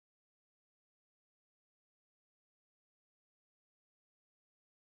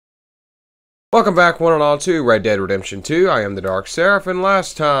Welcome back, one and all, to Red Dead Redemption 2. I am the Dark Seraph, and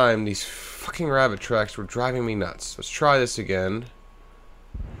last time, these fucking rabbit tracks were driving me nuts. Let's try this again.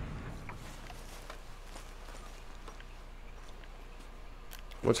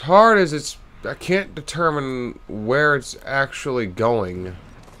 What's hard is I can't determine where it's actually going.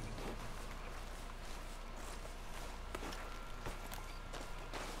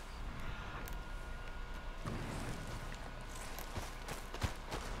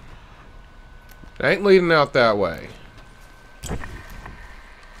 It ain't leading out that way.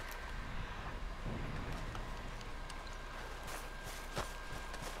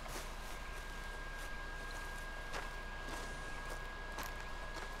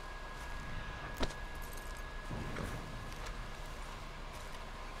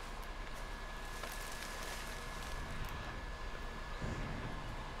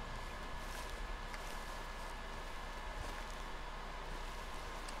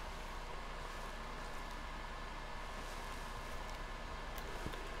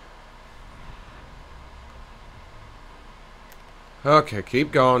 Okay,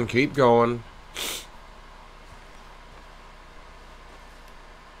 keep going, keep going.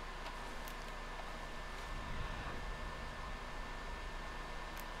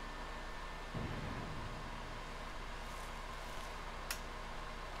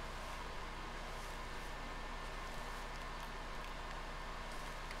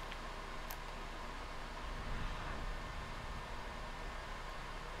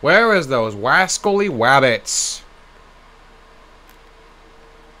 Where is those wascally wabbits?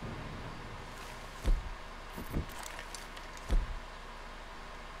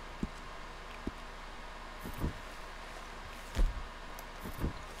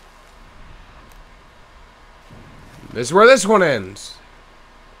 This is where this one ends.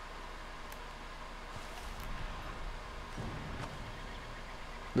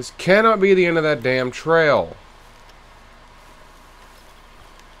 This cannot be the end of that damn trail.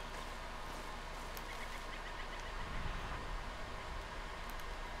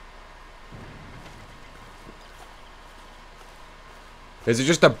 Is it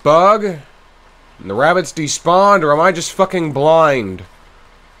just a bug? And the rabbits despawned, or am I just fucking blind?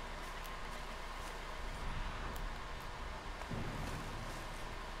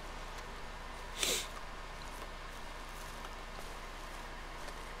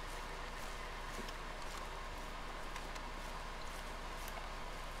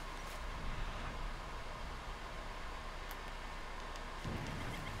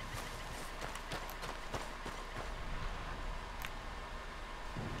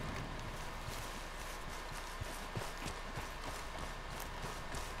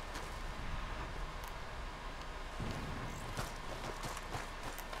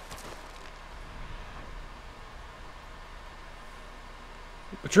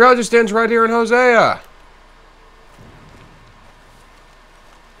 The trail just ends right here in Hosea.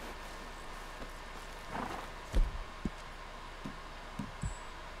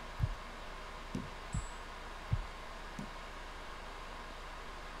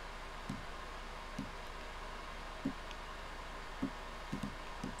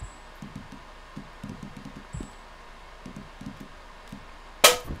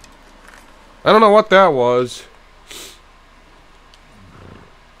 I don't know what that was.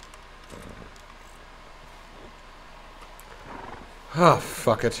 Oh,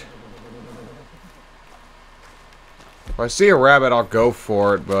 fuck it. If I see a rabbit, I'll go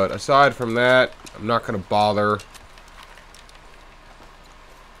for it, but aside from that, I'm not gonna bother.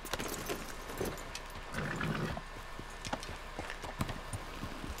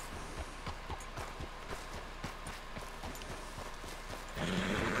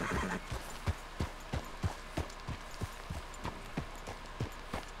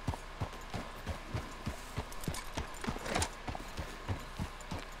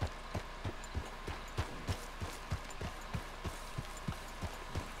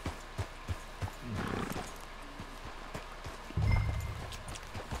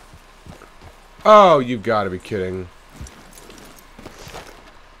 Oh, you've got to be kidding.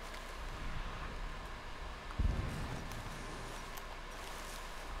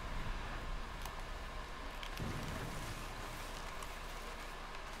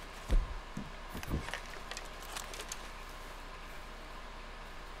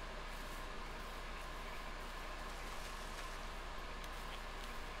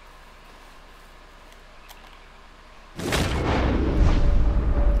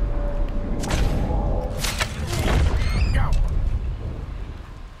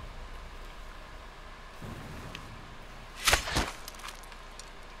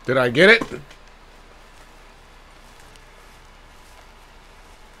 Did I get it?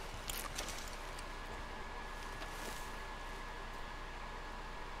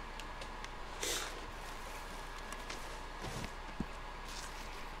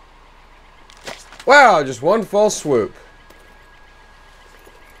 Wow, just one full swoop.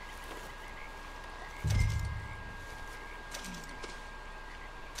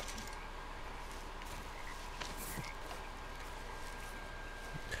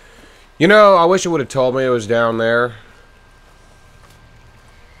 You know, I wish it would have told me it was down there.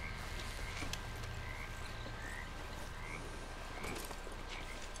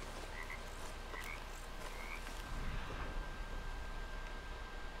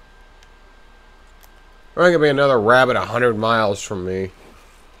 There ain't gonna be another rabbit 100 miles from me.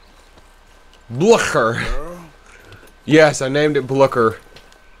 Blooker. Yes, I named it Blooker.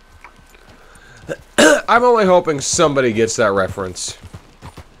 I'm only hoping somebody gets that reference.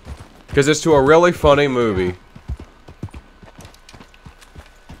 Because it's to a really funny movie.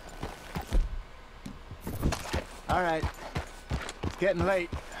 Alright. It's getting late.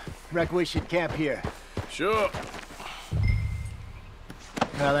 Reckon we should camp here. Sure.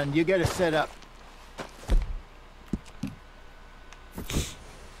 Well then, you get us set up.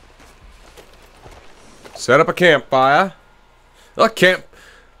 Set up a campfire. A camp.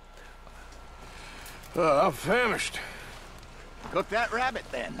 I'm famished. Cook that rabbit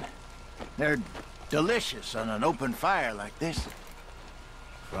then. They're delicious on an open fire like this.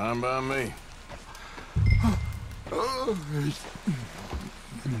 Fine by me.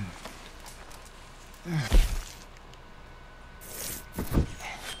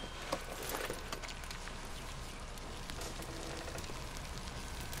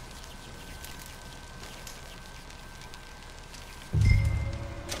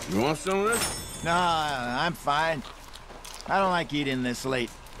 You want some of this? Nah, I'm fine. I don't like eating this late.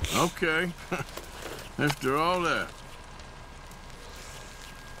 Okay. After all that.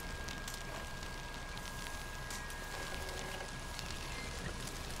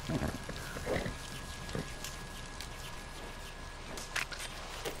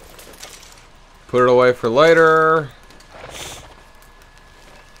 Put it away for later.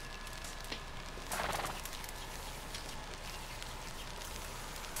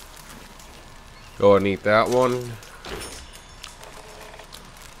 Go and eat that one.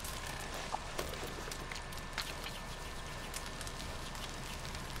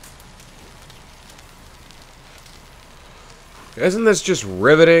 Isn't this just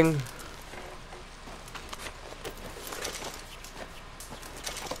riveting?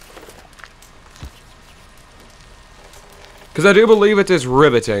 Because I do believe it is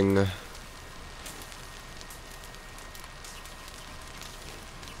riveting.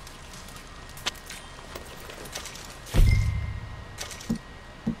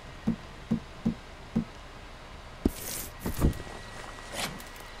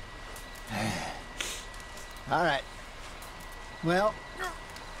 All right. Well,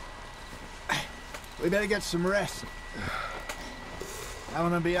 we better get some rest. I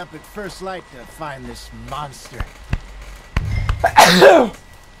want to be up at first light to find this monster.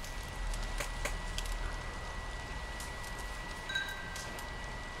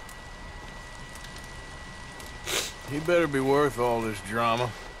 He better be worth all this drama.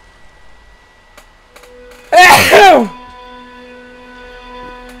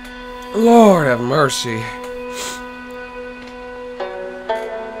 Lord have mercy.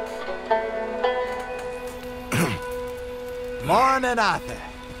 Morning, Arthur.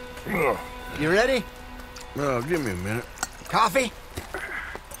 You ready? Well, give me a minute. Coffee?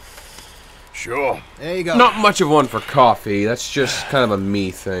 Sure. There you go. Not much of one for coffee. That's just kind of a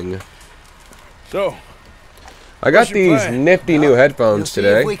me thing. So, I got what's your these plan? nifty new You'll headphones see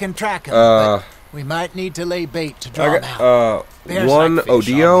today. if we can track him, but we might need to lay bait to draw I him got out. Bears one like fish,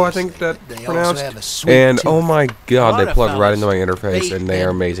 Odio, I obviously, think that but they also pronounced. have a sweet And tooth. oh my god, they Waterfowls plug right into my interface bait and they are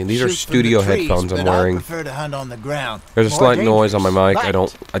and amazing. These are shoot from studio the trees, headphones I'm but I wearing. prefer to hunt on the ground. There's a More slight noise on my dangerous, mic.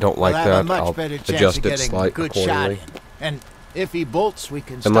 I don't we'll like have a that. much I'll better chance adjust of it getting a slight good shot accordingly. in. And if he bolts, we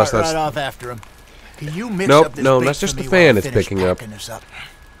can Unless start that's- right off after him. Can you mix Nope, up this no, bait that's for just me the while I fan it's finish picking up. packing this up?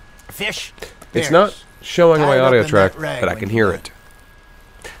 Fish? It's Bears. not showing on my Tied up audio in track, that rag but I when can you hear go. it.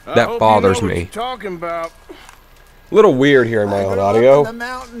 I That hope bothers you know what me. you're talking about. A little weird hearing my I own grew up audio. in the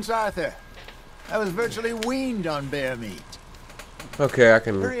mountains, Arthur. I was virtually weaned on bear meat. Okay, I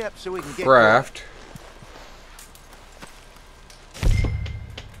can Hurry up so we can get craft.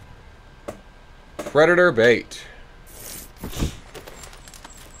 Predator bait.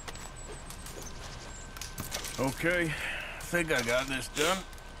 Okay, I think I got this done.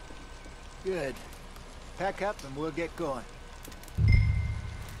 Good. Pack up and we'll get going.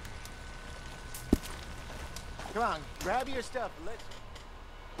 Come on, grab your stuff. Let's.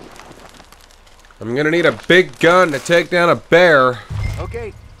 I'm gonna need a big gun to take down a bear.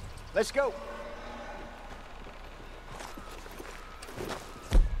 Okay, let's go.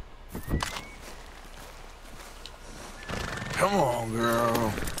 Come on,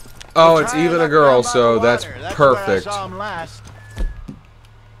 girl. Oh, We're it's trying even a up girl, down by so the that's water. Where I perfect. saw him last.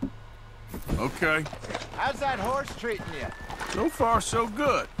 Okay. How's that horse treating you? So far, so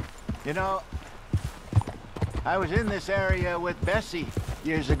good. You know, I was in this area with Bessie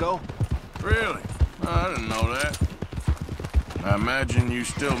years ago. Really? I didn't know that. I imagine you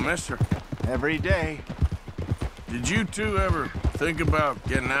still miss her. Every day. Did you two ever think about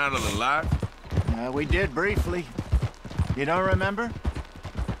getting out of the life? We did briefly. You don't remember?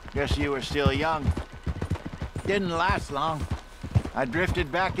 Guess you were still young. Didn't last long. I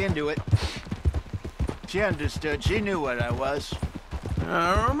drifted back into it. She understood. She knew what I was.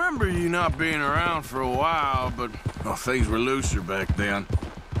 I remember you not being around for a while, but well, things were looser back then.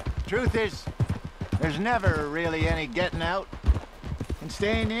 Truth is, there's never really any getting out. And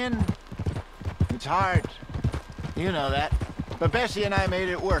staying in, it's hard. You know that. But Bessie and I made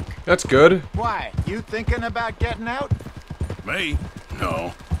it work. That's good. Why? You thinking about getting out? Me?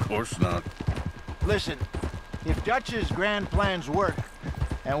 No, of course not. Listen, if Dutch's grand plans work,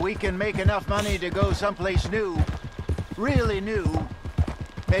 and we can make enough money to go someplace new, really new,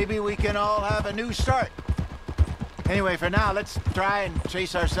 maybe we can all have a new start. Anyway, for now, let's try and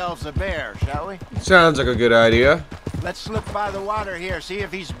chase ourselves a bear, shall we? Sounds like a good idea. Let's look by the water here, see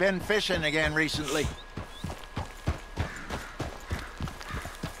if he's been fishing again recently.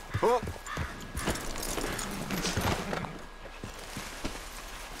 Oh.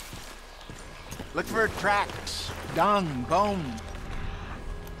 Look for tracks, dung, bone.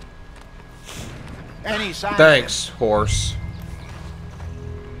 Any sign? Thanks, horse.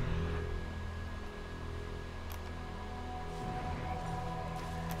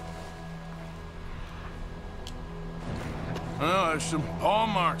 Well, there's some paw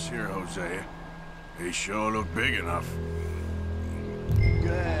marks here, Hosea. They sure look big enough.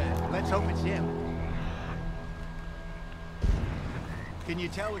 Good. Let's hope it's him. Can you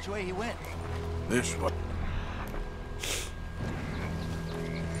tell which way he went? This one.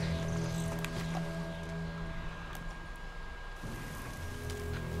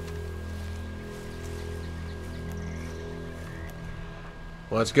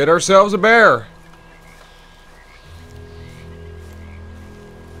 Let's get ourselves a bear.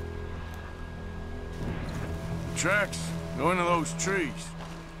 Tracks go into those trees.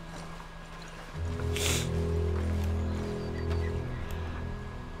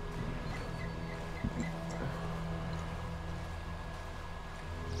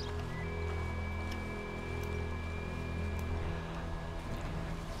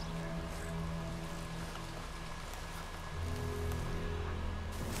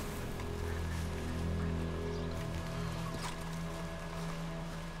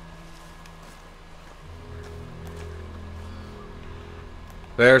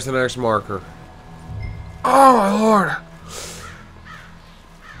 There's the next marker. Oh my lord.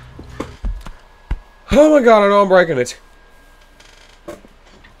 Oh my god, I know I'm breaking it.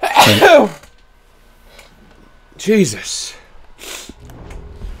 Jesus.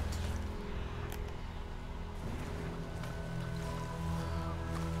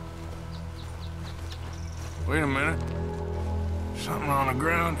 Wait a minute. Something on the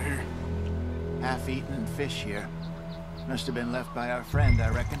ground here. Half-eaten fish here. Must have been left by our friend, I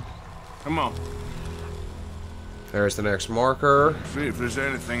reckon. Come on. There's the next marker. See if there's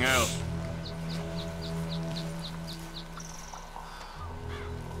anything else.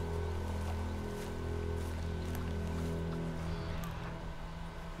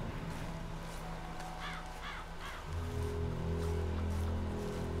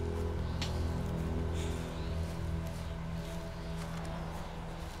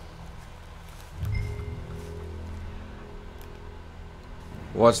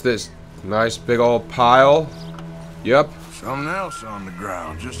 What's this? Nice big old pile? Yep. Something else on the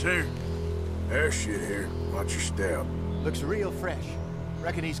ground, just here. There's shit here. Watch your step. Looks real fresh.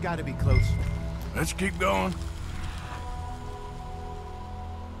 Reckon he's got to be close. Let's keep going.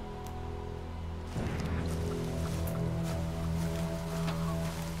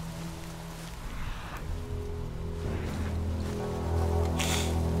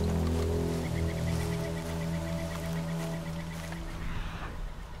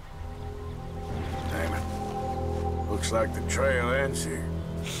 Damn it. Looks like the trail ends here.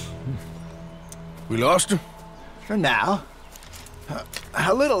 We lost him? For now.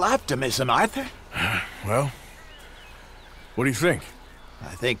 A little optimism, Arthur. Well, what do you think?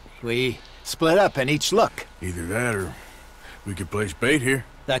 I think we split up and each look. Either that or we could place bait here.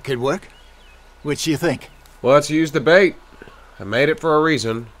 That could work. Which you think? Well, let's use the bait. I made it for a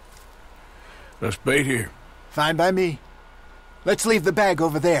reason. Let's bait here. Fine by me. Let's leave the bag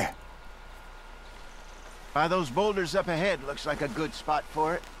over there. By those boulders up ahead, looks like a good spot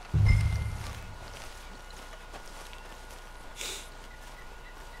for it.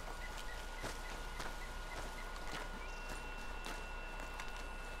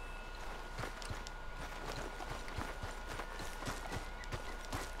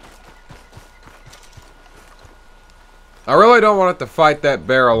 I really don't want it to fight that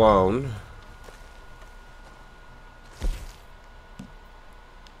bear alone.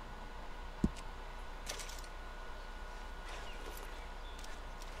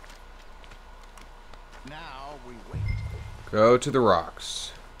 Now we wait. Go to the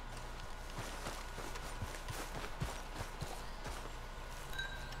rocks.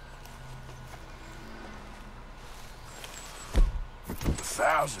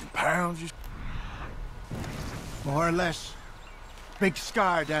 £1,000? More or less. Big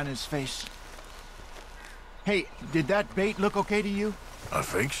scar down his face. Hey, did that bait look okay to you? I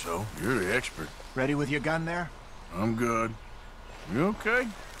think so. You're the expert. Ready with your gun there? I'm good. You okay?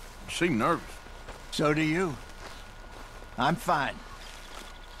 You seem nervous. So do you. I'm fine.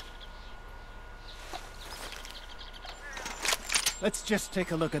 Let's just take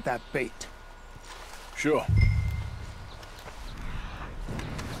a look at that bait. Sure.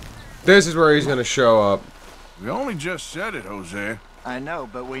 This is where he's gonna show up. We only just said it, Jose. I know,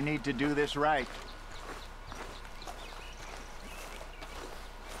 but we need to do this right.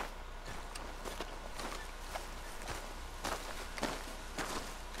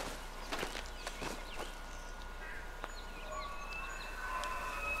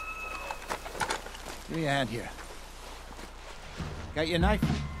 Give me a hand here. Got your knife?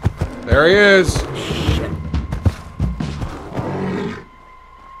 There he is.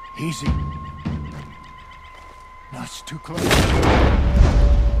 Easy. No, it's too close.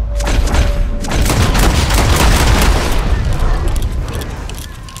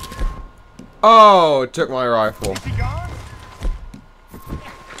 Oh, it took my rifle. Is he gone?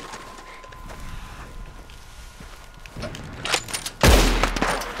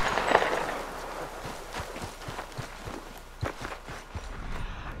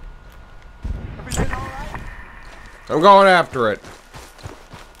 Everything all right? I'm going after it.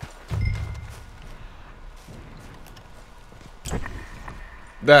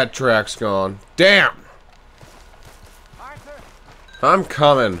 That track's gone. Damn! Arthur? I'm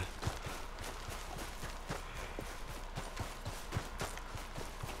coming.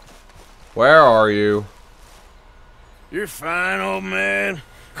 Where are you? You're fine, old man.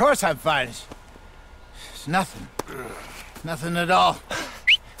 Of course I'm fine. It's nothing. Nothing at all.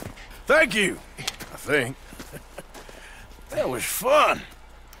 Thank you. I think. That was fun.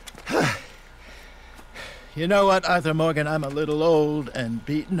 You know what, Arthur Morgan? I'm a little old and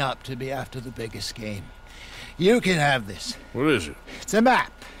beaten up to be after the biggest game. You can have this. What is it? It's a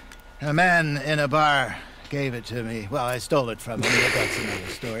map. A man in a bar gave it to me. Well, I stole it from him, but that's another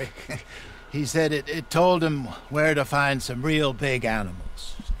story. He said it told him where to find some real big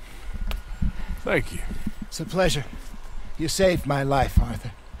animals. Thank you. It's a pleasure. You saved my life,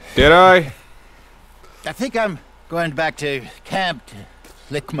 Arthur. Did I? I think I'm going back to camp to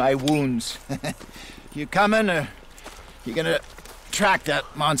lick my wounds. You coming, or you gonna track that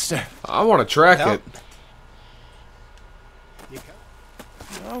monster? I want to track Well, it.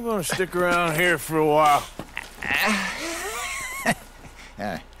 I'm gonna stick around here for a while.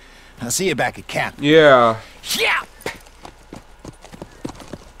 I'll see you back at camp. Yeah. Yeah!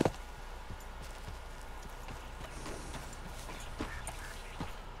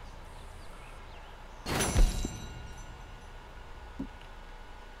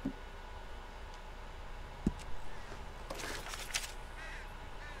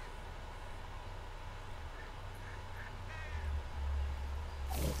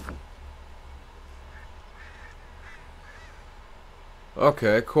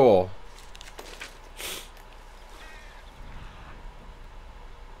 Okay, cool.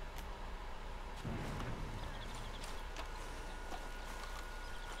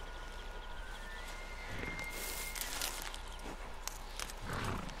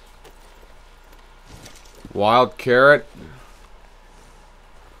 Wild carrot.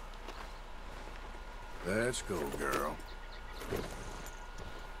 Let's go, girl.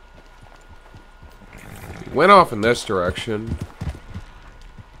 Went off in this direction.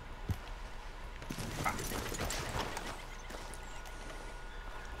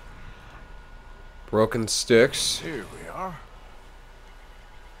 Broken sticks. Here we are.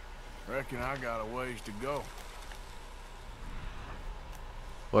 Reckon I got a ways to go.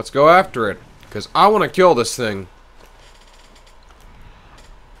 Let's go after it, because I want to kill this thing.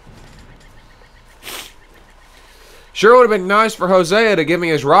 Sure would have been nice for Hosea to give me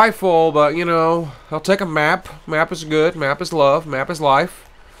his rifle, but, you know, I'll take a map. Map is good. Map is love. Map is life.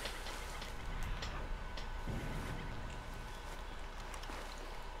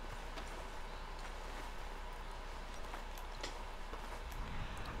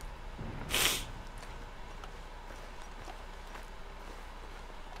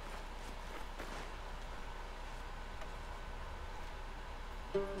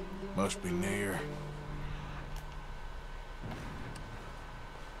 Must be near.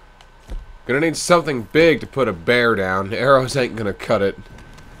 Gonna need something big to put a bear down. Arrows ain't gonna cut it.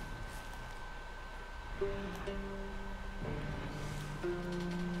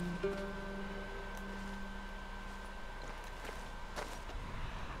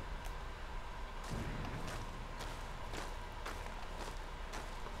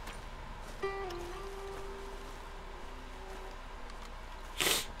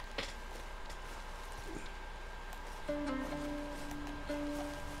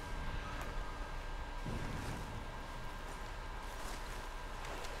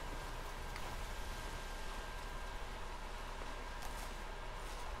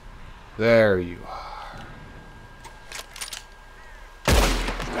 There you are.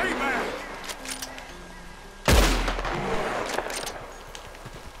 Stay back!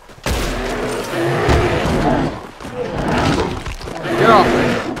 Get off me.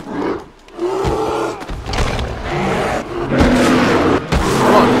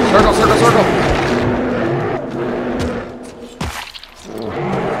 Come on. Circle, circle, circle.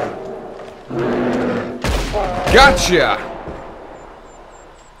 Gotcha!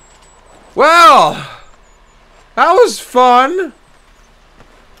 Well, that was fun.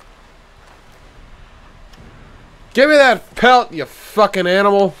 Give me that pelt, you fucking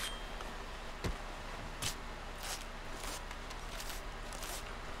animal.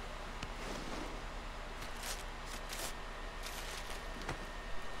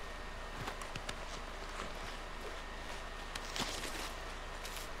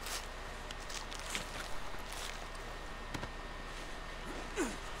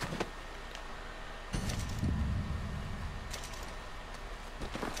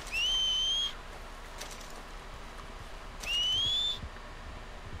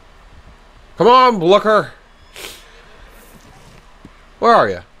 Come on, Looker. Where are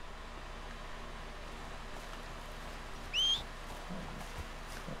you?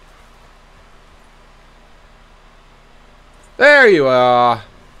 There you are.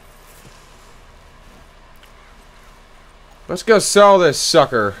 Let's go sell this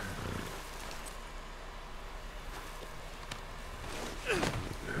sucker.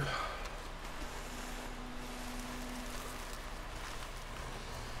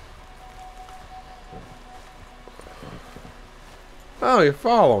 Oh, you're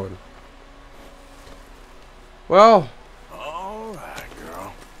following. Well. All right,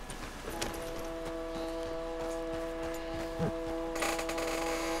 girl.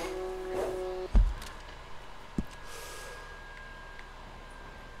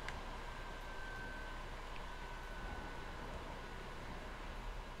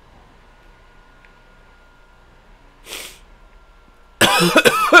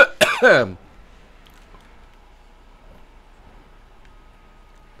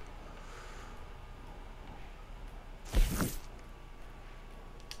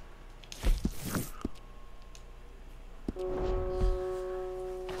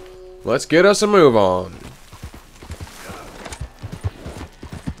 Let's get us a move on.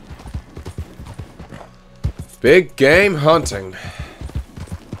 Big game hunting.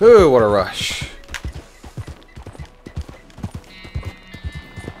 Ooh, what a rush.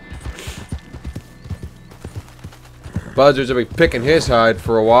 Buzzards will be picking his hide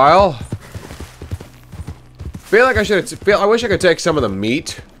for a while. Feel like I should. I wish I could take some of the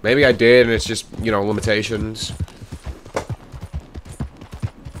meat. Maybe I did, and it's just, you know, limitations.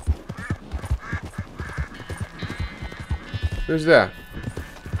 Who's that?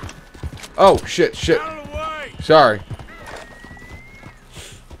 Oh, shit, shit. Out of the way! Sorry.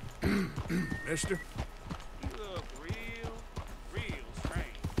 Mister? You look real strange.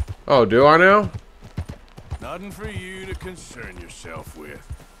 Oh, do I now? Nothing for you to concern yourself with.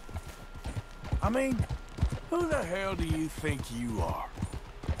 I mean, who the hell do you think you are?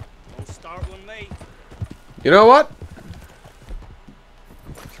 Don't start with me. You know what?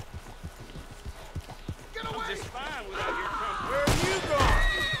 I'm just fine without your company. Where have you gone?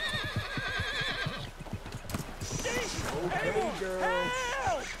 Okay, girl.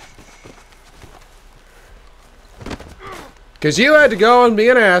 Because you had to go and be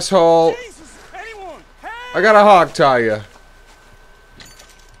an asshole. Jesus, anyone, help! I gotta hog tie you.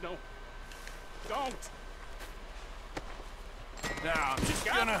 No, don't. Now, I'm just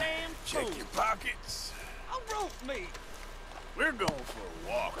gonna Goddamn check fool. your pockets. Rope me. We're going for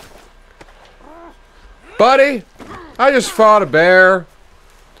a walk. Buddy, I just fought a bear.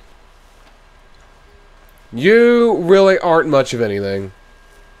 You really aren't much of anything.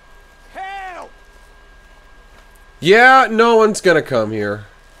 Help! Yeah, no one's gonna come here.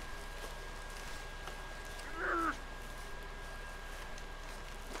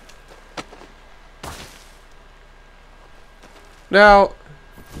 Now,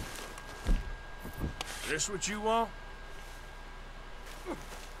 This what you want?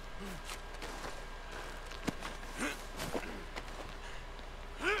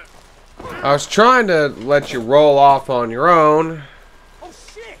 I was trying to let you roll off on your own. Oh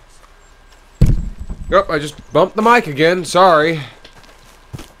shit! Yep, I just bumped the mic again. Sorry.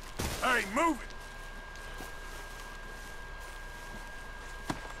 Hey, move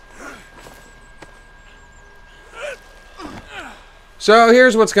it! So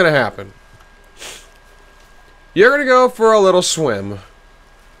here's what's gonna happen. You're gonna go for a little swim.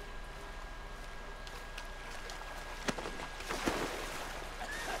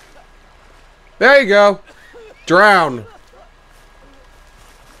 There you go. Drown.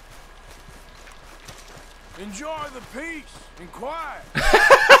 Enjoy the peace and quiet.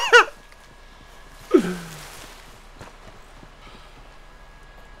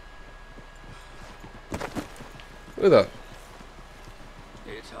 Who the?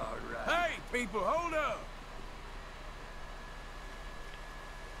 It's hard, right? Hey, people, hold up.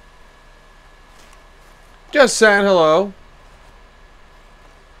 Just saying hello.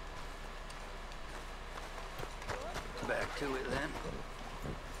 Back to it then.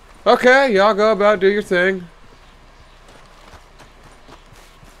 Okay, y'all go about, do your thing.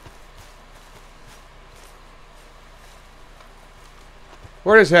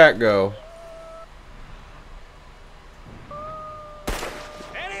 Where does Hat go?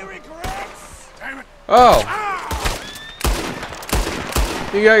 Any regrets? Damn it. Oh!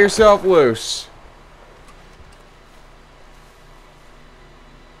 You got yourself loose.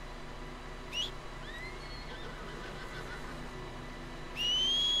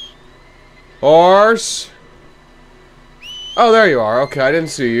 Horse! Oh, there you are. Okay, I didn't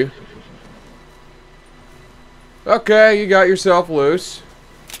see you. Okay, you got yourself loose.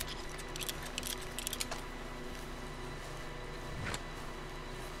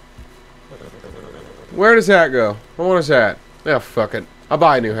 Where does Hat go? I want his hat. Yeah, fuck it. I'll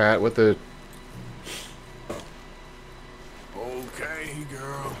buy a new hat with the... Okay,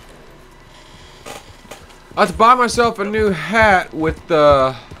 girl. I have to buy myself a new hat with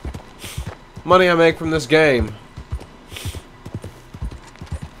the money I make from this game.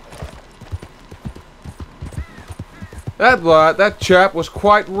 That chap was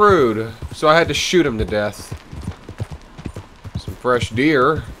quite rude, so I had to shoot him to death. Some fresh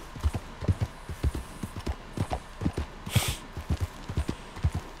deer.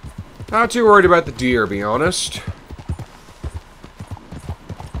 Not too worried about the deer, be honest.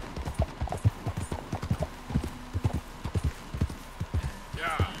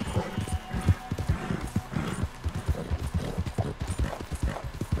 Yeah.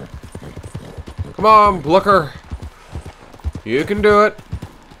 Come on, Blooker. You can do it.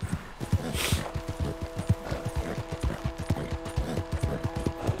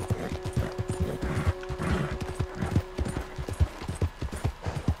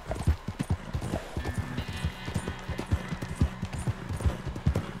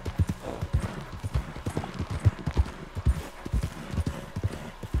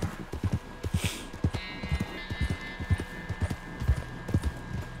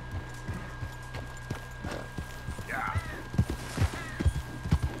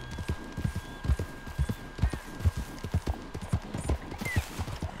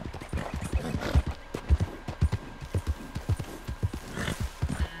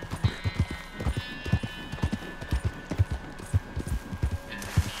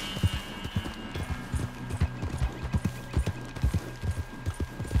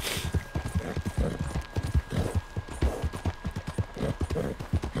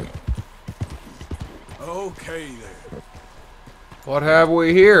 Okay then. What have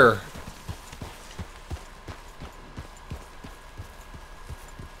we here?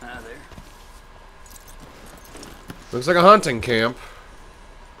 Hi there. Looks like a hunting camp.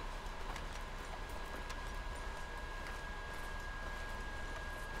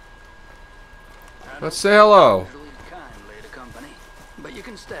 Let's say hello. Usually kindly to company, but you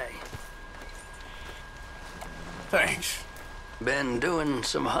can stay. Thanks. Been doing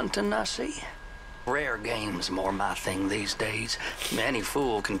some hunting, I see. Rare game's more my thing these days. Any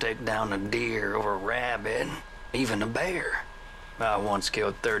fool can take down a deer or a rabbit, even a bear. I once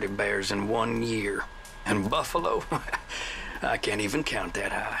killed 30 bears in 1 year. And buffalo, I can't even count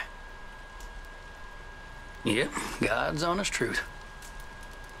that high. Yep, God's honest truth.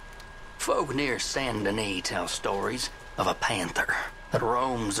 Folk near Saint Denis tell stories of a panther that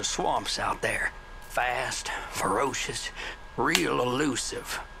roams the swamps out there. Fast, ferocious, real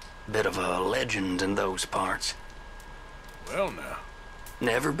elusive. Bit of a legend in those parts. Well now.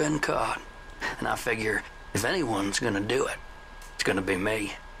 Never been caught. And I figure if anyone's gonna do it, it's gonna be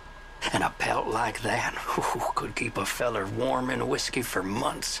me. And a pelt like that could keep a feller warm in whiskey for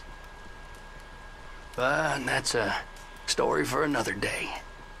months. But that's a story for another day.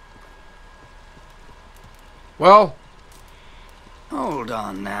 Well, Hold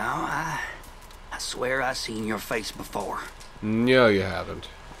on now. I swear I seen your face before. no, you haven't.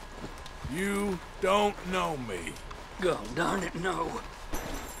 You don't know me. God darn it, no.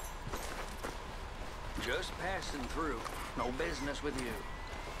 Just passing through. No business with you.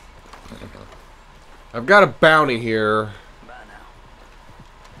 I've got a bounty here. Bye now.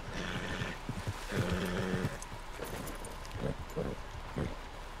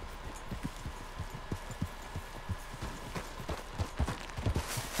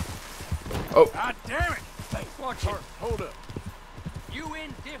 Oh, God damn it! Hey, Watch it. hold up. You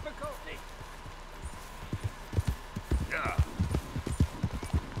in difficulty? Yeah.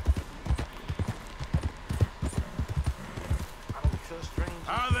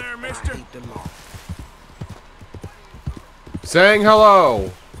 Hi there, mister. saying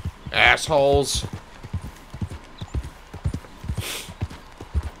hello, assholes.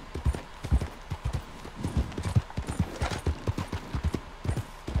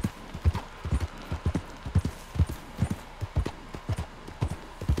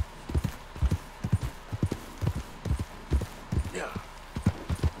 Yeah.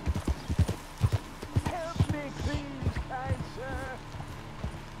 Help me, please, kind sir.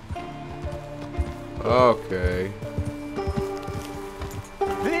 Okay.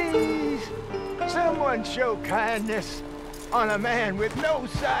 Please, someone show kindness on a man with no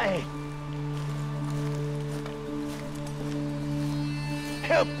sight.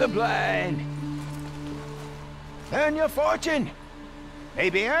 Help the blind. Earn your fortune.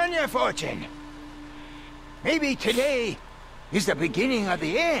 Maybe earn your fortune. Maybe today is the beginning of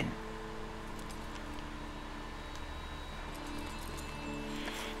the end.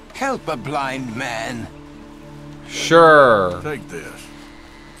 Help a blind man. Sure. Take this.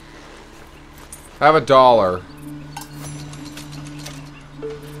 Have $1.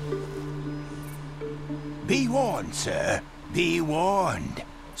 Be warned, sir. Be warned.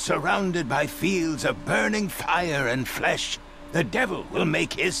 Surrounded by fields of burning fire and flesh, the devil will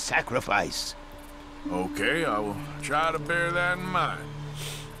make his sacrifice. Okay, I will try to bear that in mind.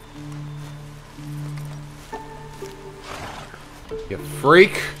 You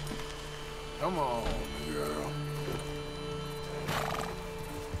freak. Come on, girl.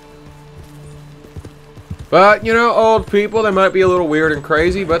 But, you know, old people, they might be a little weird and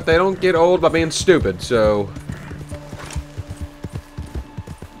crazy, but they don't get old by being stupid, so...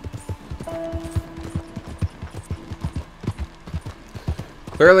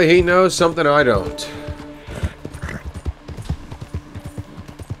 Clearly he knows something I don't.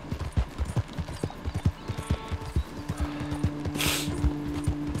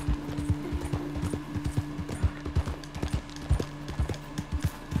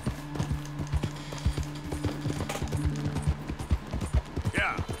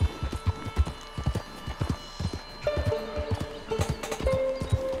 Yeah.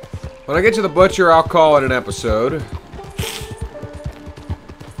 When I get to the butcher, I'll call it an episode.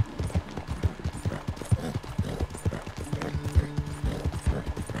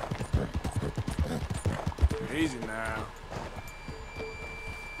 Easy now.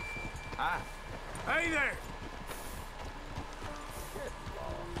 Hi. Hey there.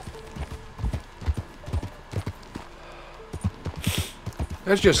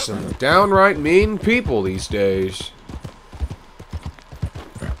 That's just some downright mean people these days.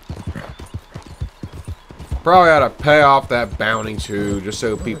 Probably ought to pay off that bounty too, just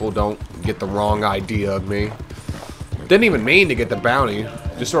so people don't get the wrong idea of me. Didn't even mean to get the bounty.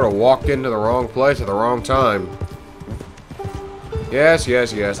 Just sort of walked into the wrong place at the wrong time. Yes,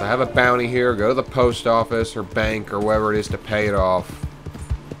 yes, yes. I have a bounty here. Go to the post office or bank or wherever it is to pay it off.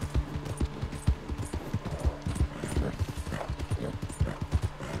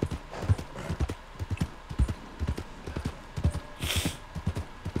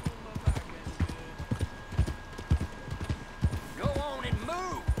 Go on and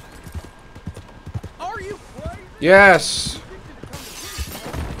move. Are you crazy? Yes.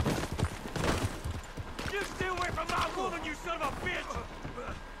 You stay away from my woman, you son of a bitch!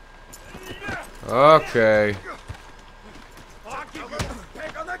 Okay.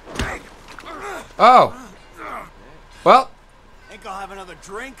 Oh. Well. Think I'll have another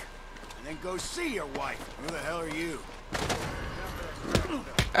drink and then go see your wife. Who the hell are you?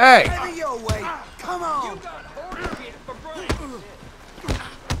 Hey. Maybe your way. Come on.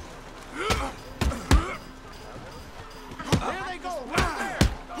 There they go, right there!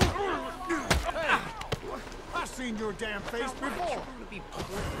 Hey, I've seen your damn face before.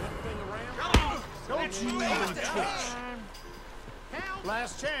 Don't you even twitch.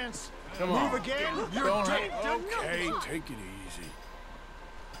 Last chance. Move again, you're dead. Okay, take it easy.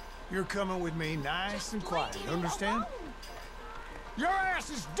 You're coming with me nice and quiet, you understand? Your ass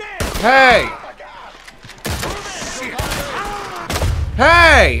is dead! Hey.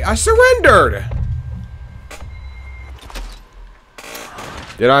 Hey, I surrendered.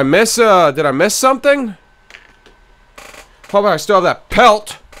 Did I miss something? Hope I still have that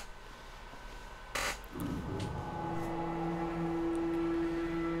pelt.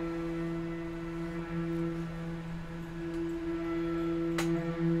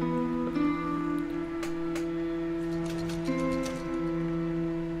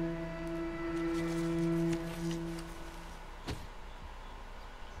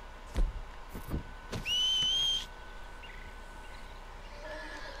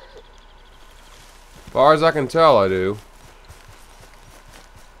 As far as I can tell, I do.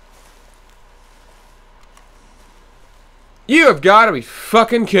 You have got to be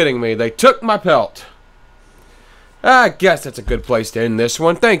fucking kidding me. They took my pelt. I guess that's a good place to end this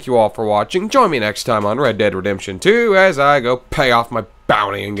one. Thank you all for watching. Join me next time on Red Dead Redemption 2 as I go pay off my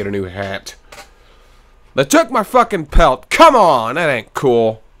bounty and get a new hat. They took my fucking pelt. Come on, that ain't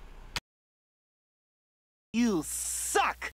cool. You suck!